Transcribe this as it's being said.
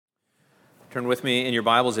Turn with me in your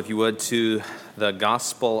Bibles, if you would, to the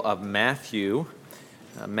Gospel of Matthew.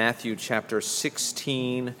 Matthew chapter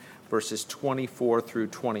 16, verses 24 through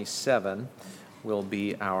 27 will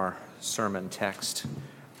be our sermon text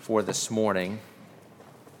for this morning.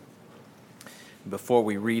 Before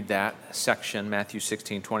we read that section, Matthew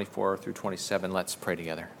 16, 24 through 27, let's pray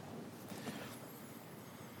together.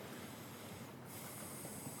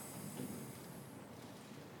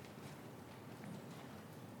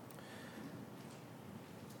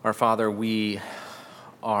 Our Father, we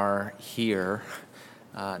are here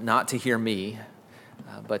not to hear me,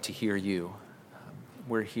 but to hear you.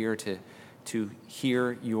 We're here to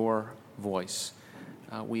hear your voice.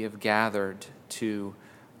 We have gathered to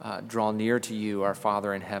draw near to you, our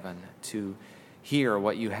Father in heaven, to hear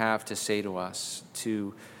what you have to say to us,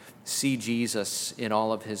 to see Jesus in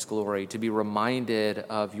all of his glory, to be reminded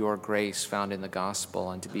of your grace found in the gospel,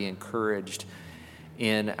 and to be encouraged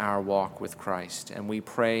in our walk with Christ. And we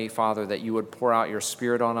pray, Father, that you would pour out your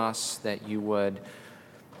Spirit on us, that you would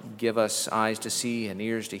give us eyes to see and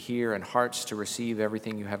ears to hear and hearts to receive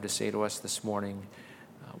everything you have to say to us this morning.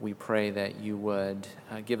 We pray that you would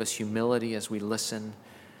give us humility as we listen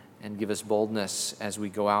and give us boldness as we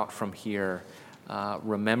go out from here,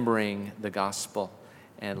 remembering the gospel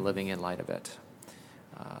and living in light of it.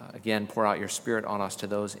 Again, pour out your Spirit on us to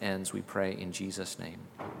those ends, we pray in Jesus' name.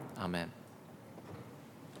 Amen.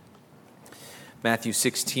 Matthew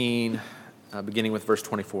 16, beginning with verse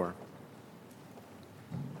 24.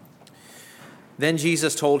 Then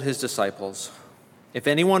Jesus told his disciples, "If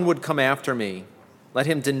anyone would come after me, let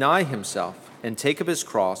him deny himself and take up his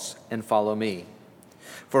cross and follow me.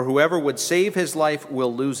 For whoever would save his life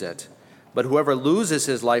will lose it, but whoever loses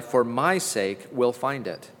his life for my sake will find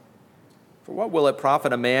it. For what will it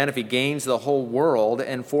profit a man if he gains the whole world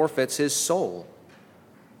and forfeits his soul?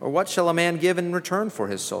 Or what shall a man give in return for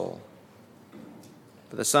his soul?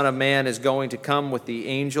 For the Son of Man is going to come with his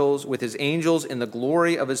angels in the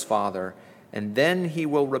glory of his Father, and then he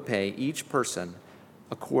will repay each person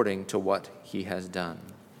according to what he has done."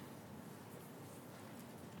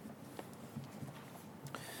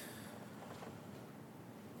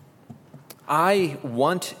 I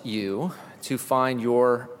want you to find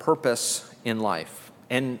your purpose in life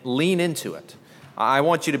and lean into it. I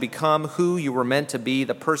want you to become who you were meant to be,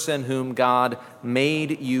 the person whom God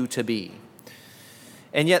made you to be.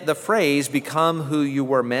 And yet the phrase, "become who you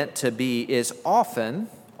were meant to be," is often,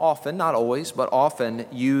 not always, but often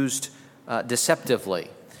used deceptively.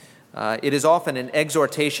 It is often an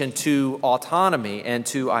exhortation to autonomy and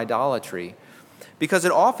to idolatry, because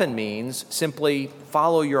it often means simply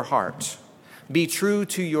follow your heart. Be true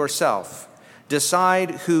to yourself.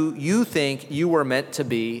 Decide who you think you were meant to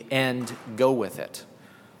be and go with it.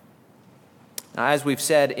 Now, as we've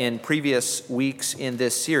said in previous weeks in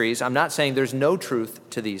this series, I'm not saying there's no truth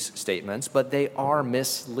to these statements, but they are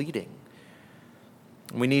misleading.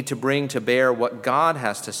 We need to bring to bear what God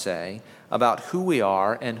has to say about who we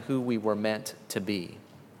are and who we were meant to be.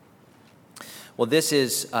 Well, this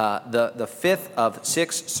is the fifth of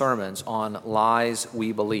 6 sermons on lies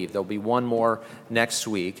we believe. There'll be one more next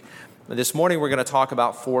week. This morning we're going to talk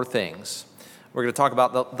about 4 things. We're going to talk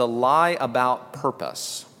about the lie about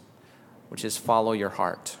purpose, which is follow your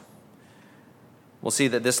heart. We'll see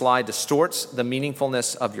that this lie distorts the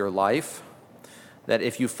meaningfulness of your life, that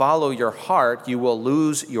if you follow your heart, you will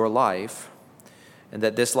lose your life, and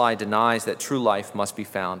that this lie denies that true life must be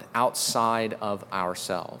found outside of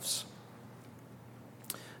ourselves.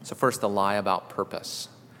 So first, the lie about purpose.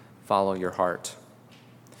 Follow your heart.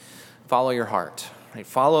 Follow your heart. Right?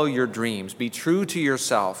 Follow your dreams. Be true to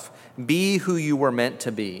yourself. Be who you were meant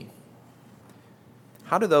to be.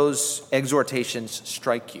 How do those exhortations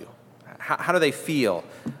strike you? How do they feel?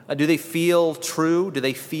 Do they feel true? Do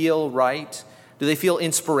they feel right? Do they feel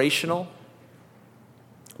inspirational?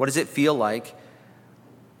 What does it feel like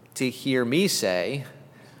to hear me say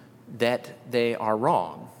that they are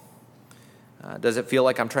wrong? Does it feel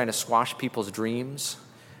like I'm trying to squash people's dreams?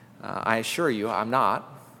 I assure you, I'm not.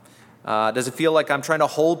 Does it feel like I'm trying to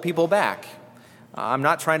hold people back? I'm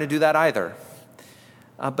not trying to do that either.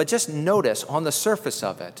 But just notice on the surface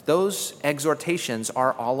of it, those exhortations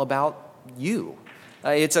are all about you.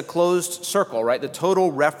 It's a closed circle, right? The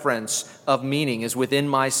total reference of meaning is within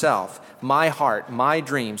myself. My heart, my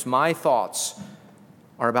dreams, my thoughts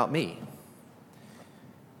are about me.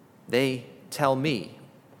 They tell me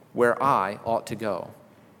where I ought to go.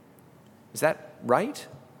 Is that right?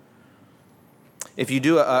 If you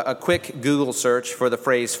do a quick Google search for the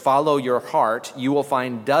phrase "follow your heart," you will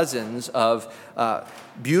find dozens of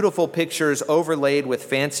beautiful pictures overlaid with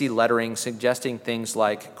fancy lettering suggesting things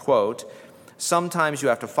like, quote, Sometimes you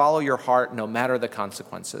have to follow your heart no matter the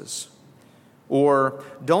consequences. Or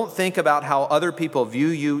don't think about how other people view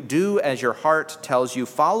you. Do as your heart tells you.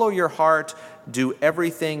 Follow your heart. Do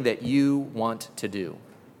everything that you want to do.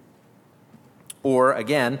 Or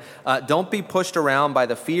again, don't be pushed around by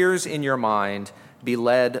the fears in your mind. Be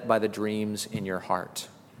led by the dreams in your heart.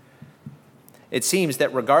 It seems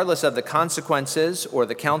that regardless of the consequences or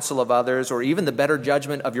the counsel of others or even the better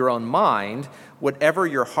judgment of your own mind, whatever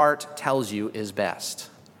your heart tells you is best.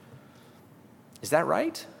 Is that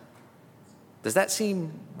right? Does that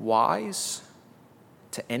seem wise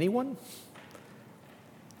to anyone?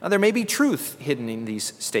 Now, there may be truth hidden in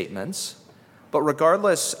these statements, but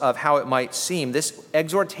regardless of how it might seem, this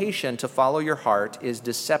exhortation to follow your heart is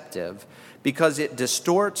deceptive because it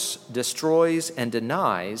distorts, destroys, and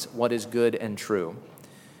denies what is good and true.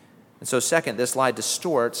 And so second, this lie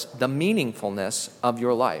distorts the meaningfulness of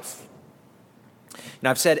your life. Now,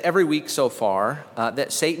 I've said every week so far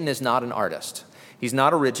that Satan is not an artist. He's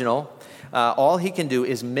not original. All he can do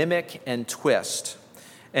is mimic and twist.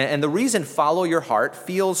 And the reason follow your heart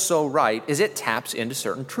feels so right is it taps into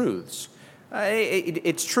certain truths.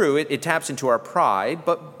 It's true, it taps into our pride,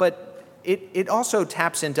 but it also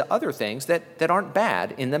taps into other things that aren't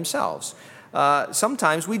bad in themselves.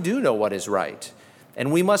 Sometimes we do know what is right,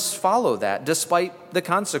 and we must follow that despite the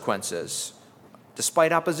consequences,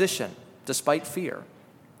 despite opposition, despite fear.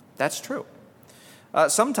 That's true.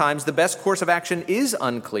 Sometimes the best course of action is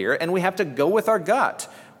unclear, and we have to go with our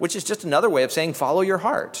gut, which is just another way of saying follow your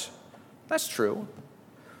heart. That's true.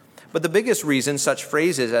 But the biggest reason such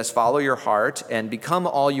phrases as follow your heart and become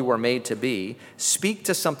all you were made to be speak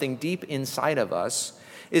to something deep inside of us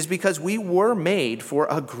is because we were made for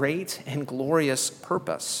a great and glorious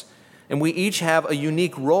purpose. And we each have a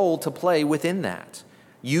unique role to play within that,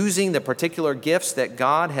 using the particular gifts that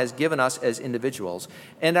God has given us as individuals.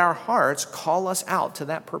 And our hearts call us out to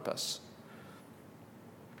that purpose.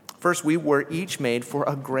 First, we were each made for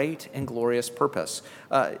a great and glorious purpose.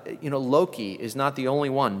 Loki is not the only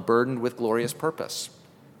one burdened with glorious purpose.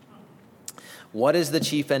 What is the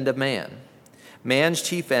chief end of man? Man's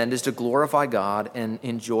chief end is to glorify God and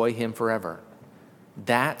enjoy him forever.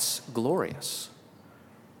 That's glorious.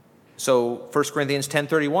 So 1 Corinthians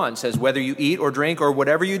 10:31 says, whether you eat or drink or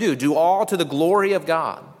whatever you do, do all to the glory of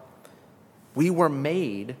God. We were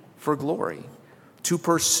made for glory, to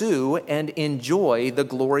pursue and enjoy the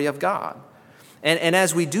glory of God. And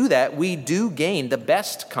as we do that, we do gain the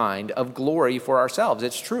best kind of glory for ourselves.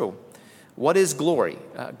 It's true. What is glory?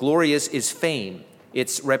 Glory is fame.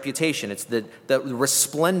 It's reputation. It's the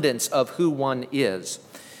resplendence of who one is.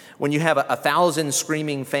 When you have 1,000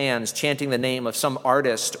 screaming fans chanting the name of some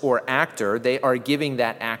artist or actor, they are giving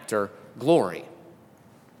that actor glory.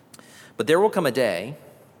 But there will come a day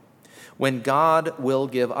when God will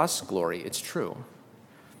give us glory. It's true.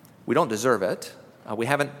 We don't deserve it. We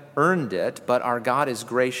haven't earned it, but our God is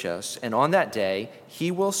gracious. And on that day,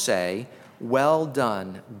 he will say, well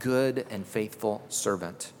done, good and faithful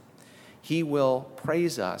servant. He will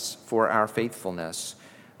praise us for our faithfulness.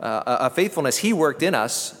 A faithfulness he worked in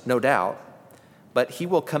us, no doubt, but he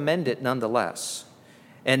will commend it nonetheless.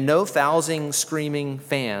 And no thousand screaming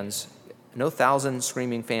fans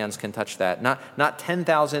can touch that. Not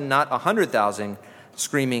 10,000, not 100,000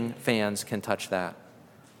 screaming fans can touch that.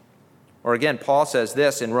 Or again, Paul says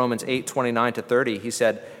this in Romans 8:29-30. He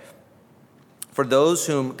said, for those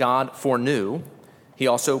whom God foreknew, he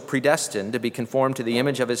also predestined to be conformed to the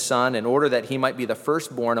image of his Son in order that he might be the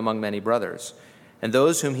firstborn among many brothers. And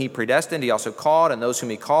those whom he predestined, he also called. And those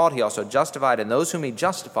whom he called, he also justified. And those whom he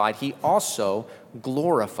justified, he also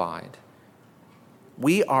glorified.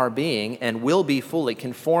 We are being and will be fully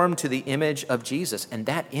conformed to the image of Jesus. And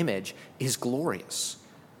that image is glorious.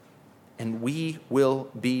 And we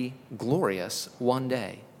will be glorious one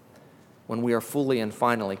day when we are fully and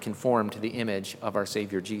finally conformed to the image of our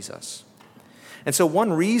Savior Jesus. And so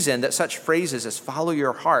one reason that such phrases as follow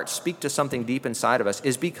your heart speak to something deep inside of us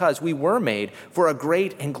is because we were made for a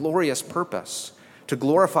great and glorious purpose, to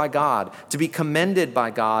glorify God, to be commended by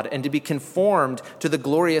God, and to be conformed to the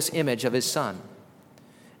glorious image of his Son.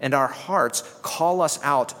 And our hearts call us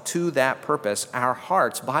out to that purpose. Our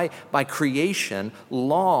hearts, by creation,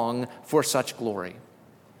 long for such glory.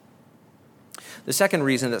 The second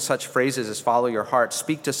reason that such phrases as follow your heart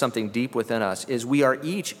speak to something deep within us is we are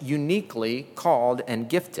each uniquely called and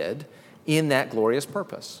gifted in that glorious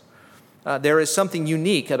purpose. There is something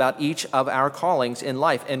unique about each of our callings in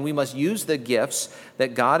life, and we must use the gifts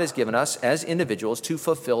that God has given us as individuals to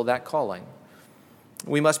fulfill that calling.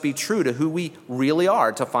 We must be true to who we really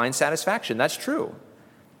are to find satisfaction. That's true.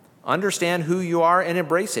 Understand who you are and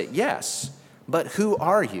embrace it, yes. But who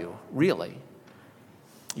are you, really?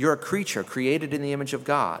 You're a creature created in the image of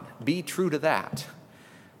God. Be true to that.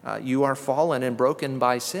 You are fallen and broken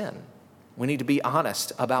by sin. We need to be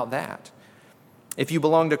honest about that. If you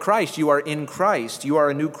belong to Christ, you are in Christ. You are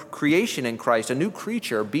a new creation in Christ, a new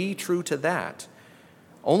creature. Be true to that.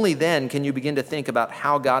 Only then can you begin to think about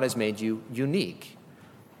how God has made you unique.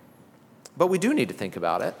 But we do need to think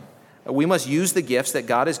about it. We must use the gifts that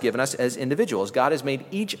God has given us as individuals. God has made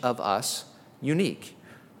each of us unique,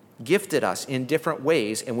 gifted us in different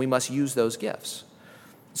ways, and we must use those gifts.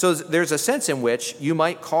 So there's a sense in which you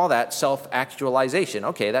might call that self-actualization.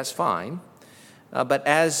 Okay, that's fine. But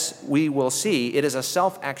as we will see, it is a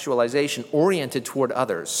self-actualization oriented toward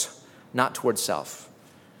others, not toward self.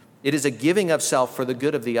 It is a giving of self for the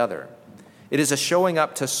good of the other. It is a showing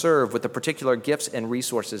up to serve with the particular gifts and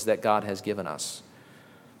resources that God has given us.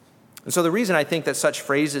 And so the reason I think that such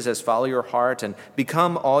phrases as follow your heart and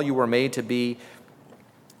become all you were made to be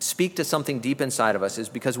speak to something deep inside of us is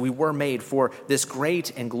because we were made for this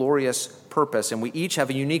great and glorious purpose, and we each have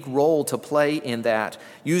a unique role to play in that,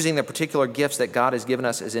 using the particular gifts that God has given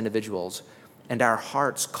us as individuals, and our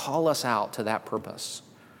hearts call us out to that purpose.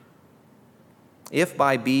 If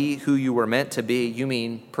by be who you were meant to be, you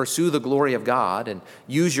mean pursue the glory of God and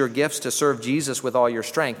use your gifts to serve Jesus with all your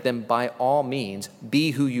strength, then by all means,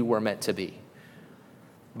 be who you were meant to be.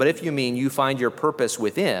 But if you mean you find your purpose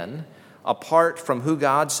within, apart from who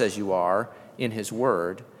God says you are in His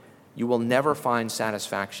Word, you will never find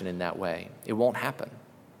satisfaction in that way. It won't happen.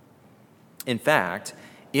 In fact,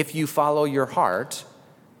 if you follow your heart,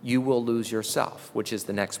 you will lose yourself, which is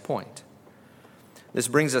the next point. This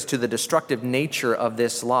brings us to the destructive nature of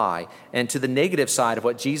this lie and to the negative side of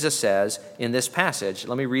what Jesus says in this passage.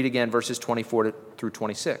 Let me read again verses 24 through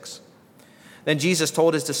 26. Then Jesus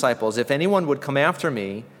told His disciples, "If anyone would come after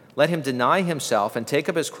me, let him deny himself and take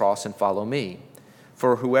up his cross and follow me.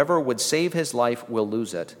 For whoever would save his life will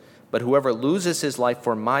lose it, but whoever loses his life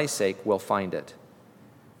for my sake will find it.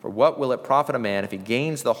 For what will it profit a man if he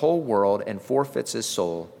gains the whole world and forfeits his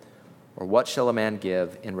soul? Or what shall a man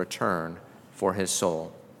give in return for his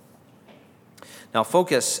soul?" Now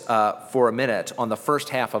focus for a minute on the first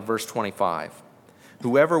half of verse 25.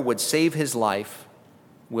 Whoever would save his life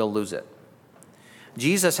will lose it.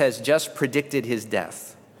 Jesus has just predicted his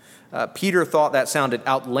death. Peter thought that sounded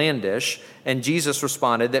outlandish, and Jesus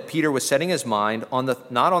responded that Peter was setting his mind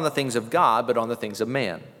not on the things of God, but on the things of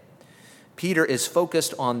man. Peter is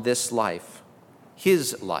focused on this life,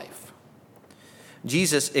 his life.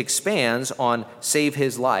 Jesus expands on save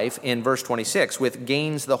his life in verse 26 with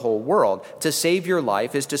gains the whole world. To save your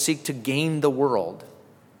life is to seek to gain the world.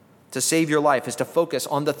 To save your life is to focus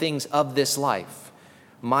on the things of this life.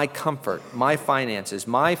 My comfort, my finances,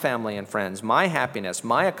 my family and friends, my happiness,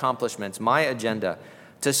 my accomplishments, my agenda.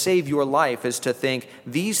 To save your life is to think,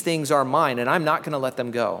 these things are mine and I'm not going to let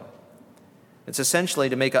them go. It's essentially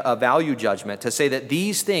to make a value judgment, to say that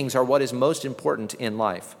these things are what is most important in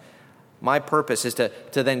life. My purpose is to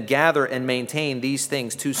then gather and maintain these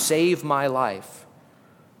things to save my life.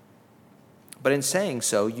 But in saying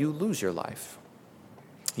so, you lose your life.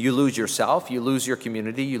 You lose yourself, you lose your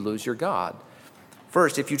community, you lose your God.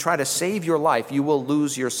 First, if you try to save your life, you will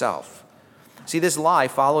lose yourself. See, this lie,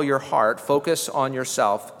 follow your heart, focus on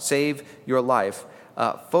yourself, save your life,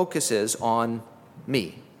 focuses on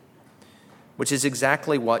me, which is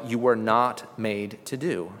exactly what you were not made to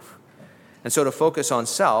do. And so to focus on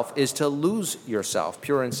self is to lose yourself,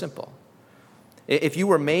 pure and simple. If you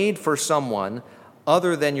were made for someone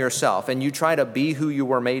other than yourself, and you try to be who you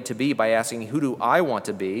were made to be by asking, who do I want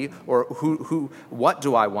to be, or what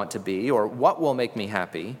do I want to be, or what will make me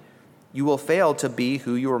happy, you will fail to be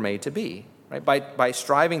who you were made to be. Right? By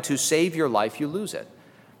striving to save your life, you lose it.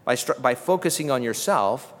 By focusing on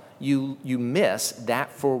yourself, you miss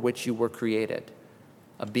that for which you were created,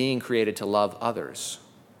 of being created to love others.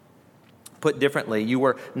 Put differently, you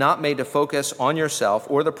were not made to focus on yourself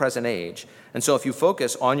or the present age. And so if you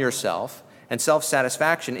focus on yourself and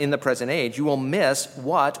self-satisfaction in the present age, you will miss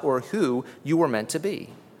what or who you were meant to be.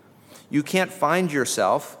 You can't find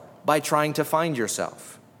yourself by trying to find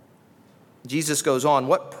yourself. Jesus goes on,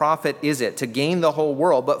 what profit is it to gain the whole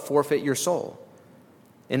world but forfeit your soul?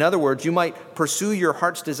 In other words, you might pursue your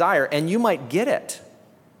heart's desire and you might get it,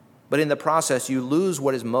 but in the process you lose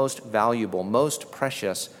what is most valuable, most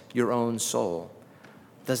precious, your own soul.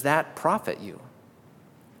 Does that profit you?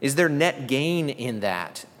 Is there net gain in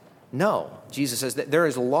that? No. Jesus says that there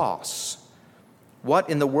is loss. What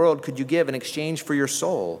in the world could you give in exchange for your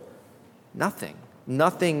soul? Nothing.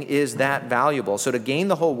 Nothing is that valuable. So to gain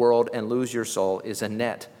the whole world and lose your soul is a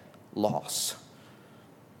net loss.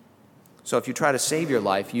 So if you try to save your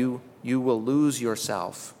life, you will lose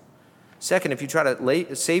yourself. Second, if you try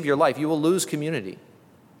to save your life, you will lose community.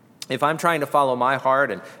 If I'm trying to follow my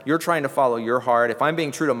heart and you're trying to follow your heart, if I'm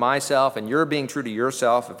being true to myself and you're being true to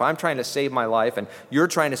yourself, if I'm trying to save my life and you're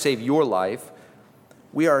trying to save your life,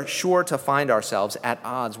 we are sure to find ourselves at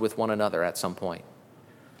odds with one another at some point.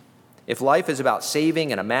 If life is about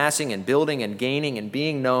saving and amassing and building and gaining and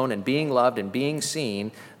being known and being loved and being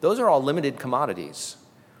seen, those are all limited commodities.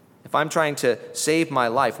 If I'm trying to save my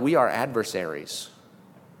life, we are adversaries.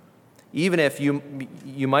 Even if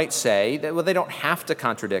you might say that, well, they don't have to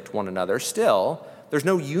contradict one another, still, there's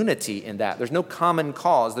no unity in that. There's no common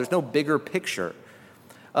cause. There's no bigger picture.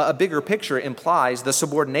 A bigger picture implies the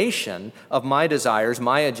subordination of my desires,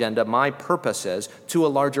 my agenda, my purposes to a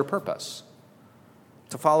larger purpose.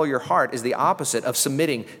 To follow your heart is the opposite of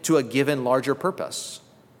submitting to a given larger purpose.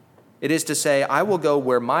 It is to say, I will go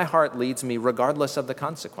where my heart leads me regardless of the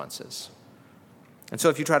consequences. And so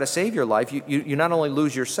if you try to save your life, you not only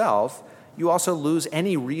lose yourself, you also lose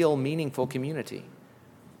any real meaningful community.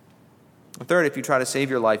 And third, if you try to save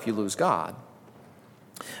your life, you lose God.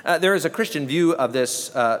 There is a Christian view of this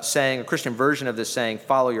saying, a Christian version of this saying,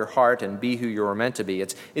 follow your heart and be who you are meant to be.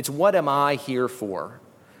 It's what am I here for?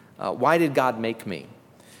 Why did God make me?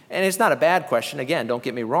 And it's not a bad question, again, don't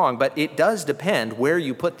get me wrong, but it does depend where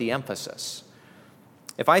you put the emphasis.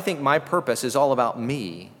 If I think my purpose is all about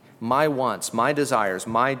me, my wants, my desires,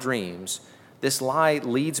 my dreams, this lie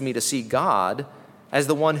leads me to see God as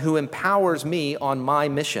the one who empowers me on my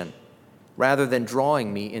mission rather than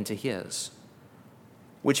drawing me into his.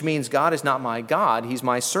 Which means God is not my God, he's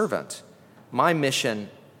my servant. My mission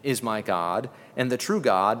is my God, and the true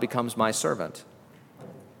God becomes my servant.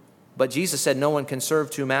 But Jesus said no one can serve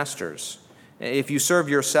two masters. If you serve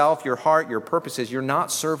yourself, your heart, your purposes, you're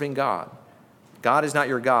not serving God. God is not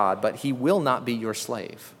your God, but he will not be your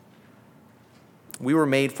slave. We were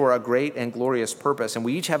made for a great and glorious purpose, and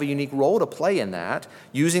we each have a unique role to play in that,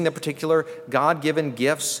 using the particular God-given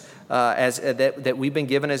gifts that we've been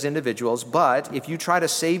given as individuals. But if you try to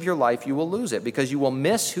save your life, you will lose it, because you will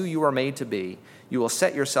miss who you are made to be. You will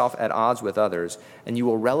set yourself at odds with others, and you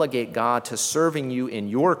will relegate God to serving you in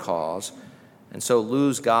your cause, and so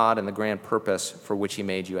lose God and the grand purpose for which he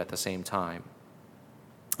made you at the same time.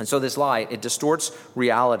 And so this lie, it distorts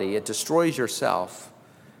reality. It destroys yourself.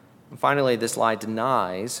 And finally, this lie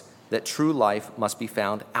denies that true life must be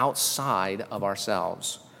found outside of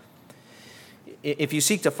ourselves. If you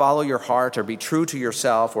seek to follow your heart or be true to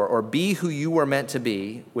yourself or be who you were meant to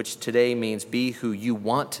be, which today means be who you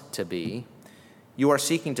want to be, you are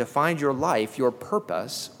seeking to find your life, your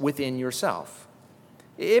purpose within yourself.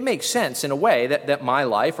 It makes sense in a way that my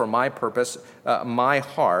life or my purpose, my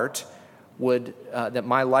heart that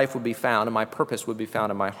my life would be found and my purpose would be found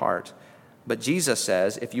in my heart. But Jesus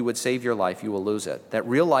says, if you would save your life, you will lose it. That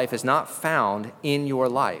real life is not found in your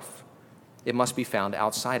life. It must be found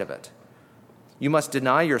outside of it. You must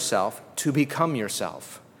deny yourself to become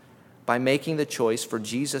yourself by making the choice for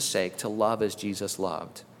Jesus' sake to love as Jesus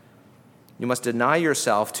loved. You must deny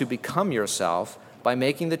yourself to become yourself by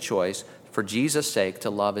making the choice for Jesus' sake to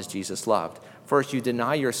love as Jesus loved. First, you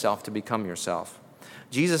deny yourself to become yourself.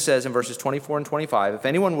 Jesus says in verses 24 and 25, if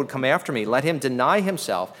anyone would come after me, let him deny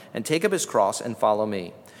himself and take up his cross and follow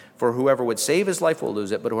me. For whoever would save his life will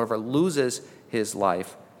lose it, but whoever loses his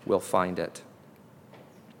life will find it.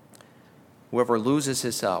 Whoever loses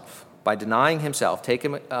himself by denying himself,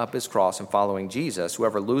 taking up his cross and following Jesus,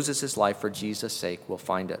 whoever loses his life for Jesus' sake will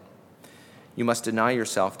find it. You must deny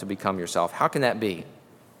yourself to become yourself. How can that be?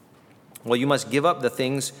 Well, you must give up the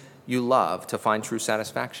things you love to find true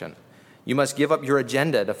satisfaction. You must give up your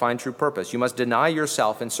agenda to find true purpose. You must deny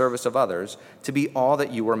yourself in service of others to be all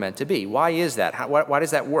that you were meant to be. Why is that? Why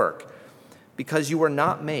does that work? Because you were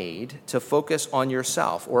not made to focus on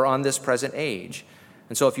yourself or on this present age.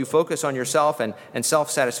 And so if you focus on yourself and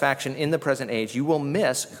self-satisfaction in the present age, you will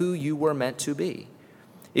miss who you were meant to be.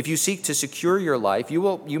 If you seek to secure your life,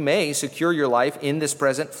 you may secure your life in this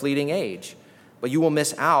present fleeting age, but you will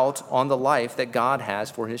miss out on the life that God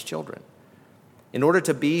has for his children. In order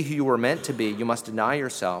to be who you were meant to be, you must deny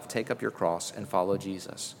yourself, take up your cross, and follow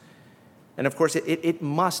Jesus. And of course, it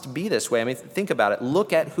must be this way. I mean, think about it.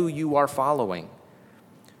 Look at who you are following.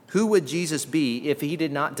 Who would Jesus be if he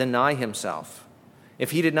did not deny himself,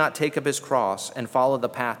 if he did not take up his cross and follow the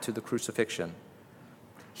path to the crucifixion?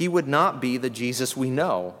 He would not be the Jesus we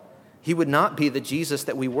know. He would not be the Jesus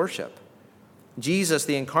that we worship. Jesus,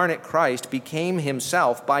 the incarnate Christ, became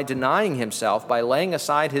himself by denying himself, by laying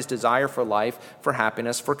aside his desire for life, for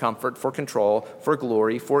happiness, for comfort, for control, for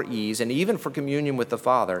glory, for ease, and even for communion with the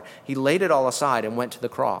Father. He laid it all aside and went to the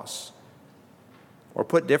cross. Or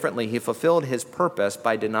put differently, he fulfilled his purpose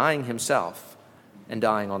by denying himself and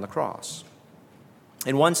dying on the cross.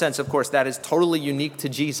 In one sense, of course, that is totally unique to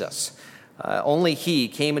Jesus. Only he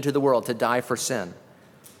came into the world to die for sin.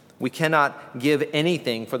 We cannot give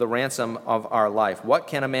anything for the ransom of our life. What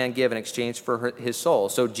can a man give in exchange for his soul?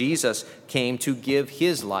 So Jesus came to give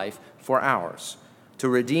his life for ours, to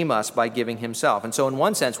redeem us by giving himself. And so in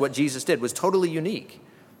one sense, what Jesus did was totally unique.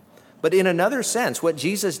 But in another sense, what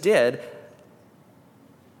Jesus did,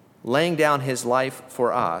 laying down his life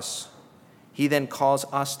for us, he then calls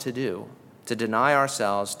us to do, to deny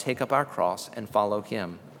ourselves, take up our cross, and follow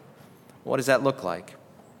him. What does that look like?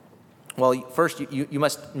 Well, first, you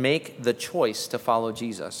must make the choice to follow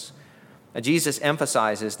Jesus. Jesus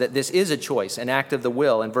emphasizes that this is a choice, an act of the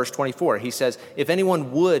will. In verse 24, he says, if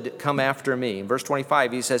anyone would come after me. In verse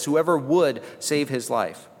 25, he says, whoever would save his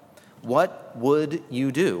life. What would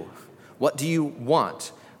you do? What do you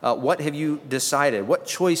want? What have you decided? What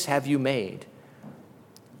choice have you made?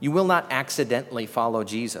 You will not accidentally follow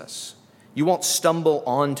Jesus. You won't stumble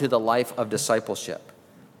onto the life of discipleship.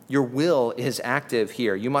 Your will is active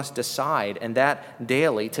here. You must decide, and that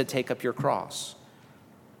daily, to take up your cross.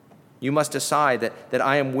 You must decide that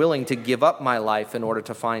I am willing to give up my life in order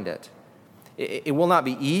to find it. It will not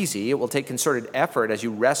be easy. It will take concerted effort as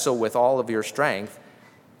you wrestle with all of your strength,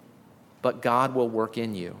 but God will work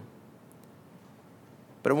in you.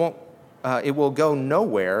 But it will go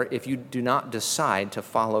nowhere if you do not decide to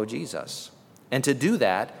follow Jesus, and to do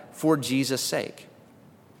that for Jesus' sake.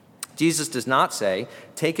 Jesus does not say,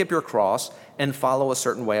 take up your cross and follow a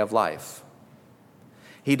certain way of life.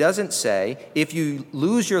 He doesn't say, if you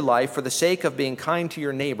lose your life for the sake of being kind to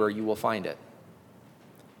your neighbor, you will find it.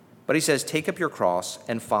 But he says, take up your cross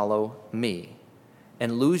and follow me,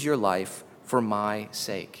 and lose your life for my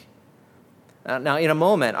sake. Now, in a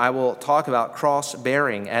moment, I will talk about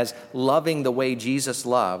cross-bearing as loving the way Jesus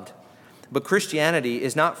loved. But Christianity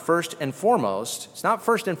is not first and foremost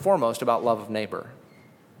about love of neighbor.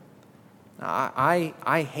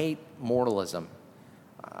 I hate moralism.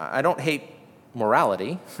 I don't hate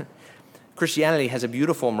morality. Christianity has a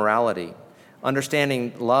beautiful morality.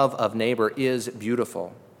 Understanding love of neighbor is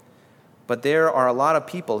beautiful. But there are a lot of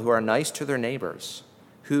people who are nice to their neighbors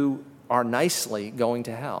who are nicely going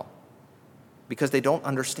to hell because they don't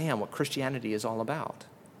understand what Christianity is all about.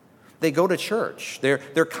 They go to church.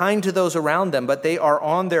 They're kind to those around them, but they are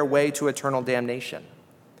on their way to eternal damnation.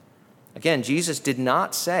 Again, Jesus did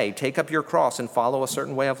not say, take up your cross and follow a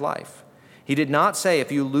certain way of life. He did not say,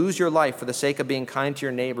 if you lose your life for the sake of being kind to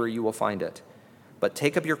your neighbor, you will find it. But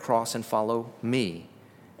take up your cross and follow me,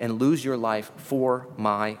 and lose your life for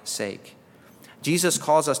my sake. Jesus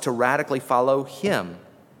calls us to radically follow him.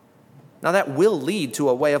 Now that will lead to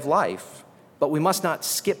a way of life, but we must not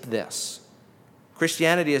skip this.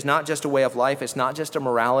 Christianity is not just a way of life. It's not just a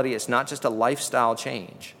morality. It's not just a lifestyle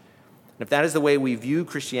change. And if that is the way we view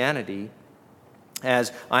Christianity,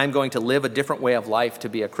 as I'm going to live a different way of life to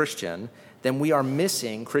be a Christian, then we are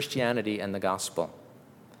missing Christianity and the gospel.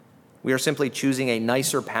 We are simply choosing a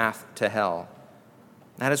nicer path to hell.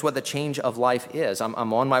 That is what the change of life is. I'm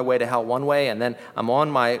on my way to hell one way, and then I'm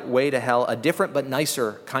on my way to hell a different but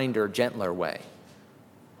nicer, kinder, gentler way.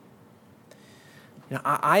 You know,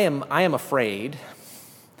 I am afraid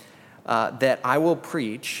that I will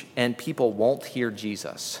preach and people won't hear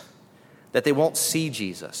Jesus, that they won't see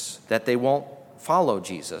Jesus, that they won't follow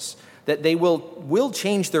Jesus, that they will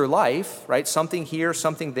change their life, right? Something here,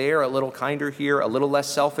 something there, a little kinder here, a little less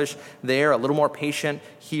selfish there, a little more patient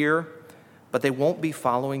here, but they won't be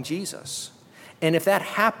following Jesus. And if that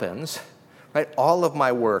happens, right, all of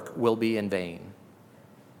my work will be in vain.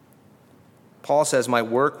 Paul says, my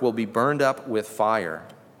work will be burned up with fire.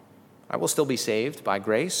 I will still be saved by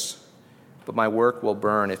grace, but my work will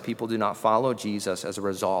burn if people do not follow Jesus as a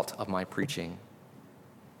result of my preaching.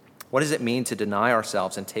 What does it mean to deny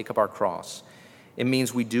ourselves and take up our cross? It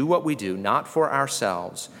means we do what we do, not for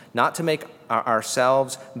ourselves, not to make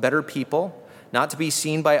ourselves better people, not to be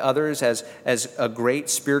seen by others as a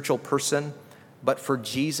great spiritual person, but for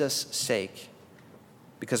Jesus' sake,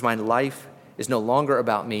 because my life is no longer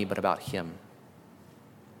about me, but about him.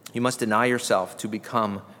 You must deny yourself to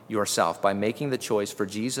become yourself by making the choice for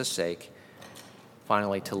Jesus' sake,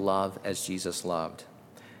 finally, to love as Jesus loved.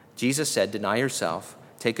 Jesus said, deny yourself,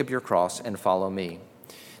 take up your cross, and follow me.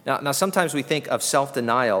 Now, sometimes we think of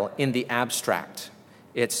self-denial in the abstract.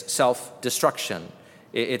 It's self-destruction.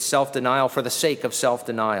 It's self-denial for the sake of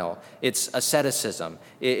self-denial. It's asceticism.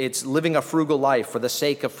 It's living a frugal life for the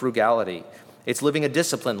sake of frugality. It's living a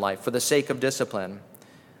disciplined life for the sake of discipline.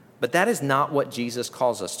 But that is not what Jesus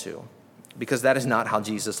calls us to, because that is not how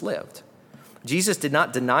Jesus lived. Jesus did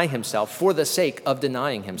not deny himself for the sake of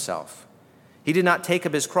denying himself. He did not take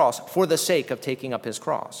up his cross for the sake of taking up his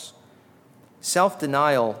cross.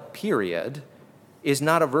 Self-denial, period, is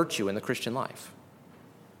not a virtue in the Christian life.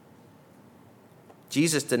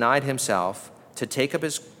 Jesus denied himself to take up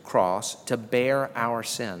his cross to bear our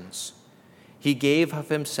sins. He gave of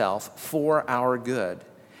himself for our good.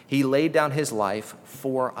 He laid down his life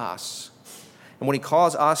for us. And when he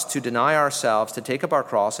calls us to deny ourselves, to take up our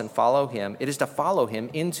cross and follow him, it is to follow him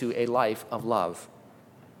into a life of love.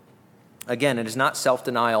 Again, it is not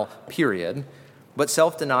self-denial, period, but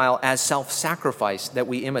self-denial as self-sacrifice that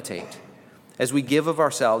we imitate. As we give of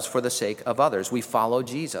ourselves for the sake of others, we follow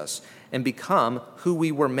Jesus and become who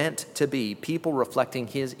we were meant to be, people reflecting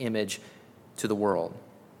his image to the world.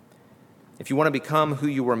 If you want to become who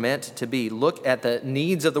you were meant to be, look at the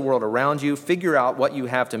needs of the world around you, figure out what you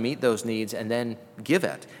have to meet those needs, and then give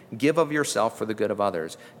it. Give of yourself for the good of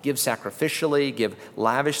others. Give sacrificially, give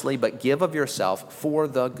lavishly, but give of yourself for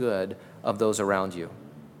the good of those around you.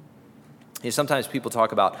 Sometimes people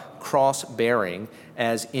talk about cross-bearing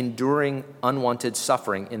as enduring unwanted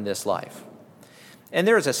suffering in this life. And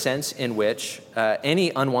there is a sense in which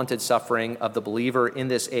any unwanted suffering of the believer in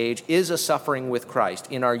this age is a suffering with Christ,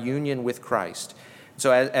 in our union with Christ.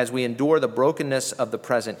 So as we endure the brokenness of the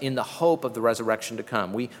present in the hope of the resurrection to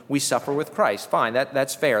come, we suffer with Christ. Fine,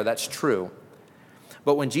 that's fair, that's true.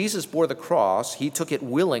 But when Jesus bore the cross, he took it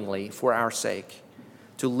willingly for our sake.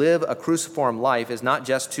 To live a cruciform life is not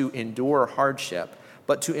just to endure hardship,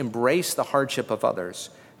 but to embrace the hardship of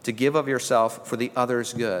others, to give of yourself for the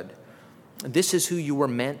other's good. This is who you were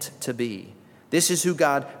meant to be. This is who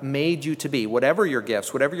God made you to be. Whatever your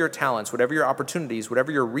gifts, whatever your talents, whatever your opportunities,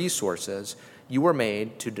 whatever your resources, you were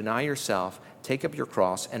made to deny yourself, take up your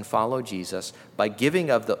cross, and follow Jesus by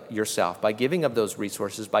giving of yourself, by giving of those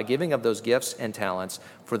resources, by giving of those gifts and talents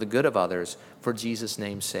for the good of others, for Jesus'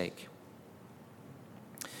 name's sake.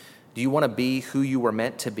 Do you want to be who you were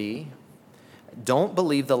meant to be? Don't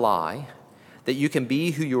believe the lie that you can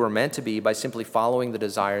be who you were meant to be by simply following the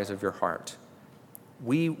desires of your heart.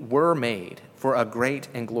 We were made for a great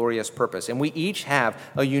and glorious purpose, and we each have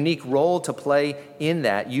a unique role to play in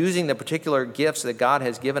that, using the particular gifts that God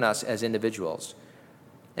has given us as individuals.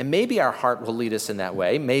 And maybe our heart will lead us in that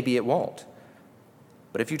way, maybe it won't.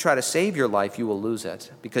 But if you try to save your life, you will lose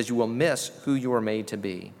it, because you will miss who you were made to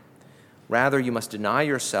be. Rather, you must deny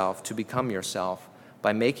yourself to become yourself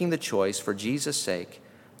by making the choice for Jesus' sake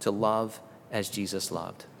to love as Jesus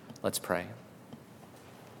loved. Let's pray.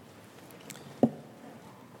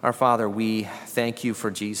 Our Father, we thank you for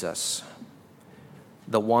Jesus,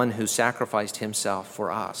 the one who sacrificed himself for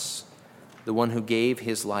us, the one who gave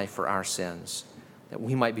his life for our sins, that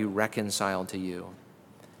we might be reconciled to you.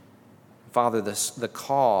 Father, the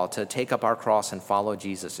call to take up our cross and follow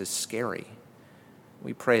Jesus is scary.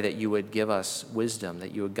 We pray that you would give us wisdom,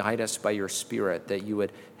 that you would guide us by your Spirit, that you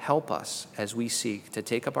would help us as we seek to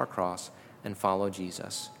take up our cross and follow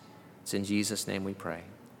Jesus. It's in Jesus' name we pray.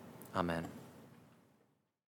 Amen.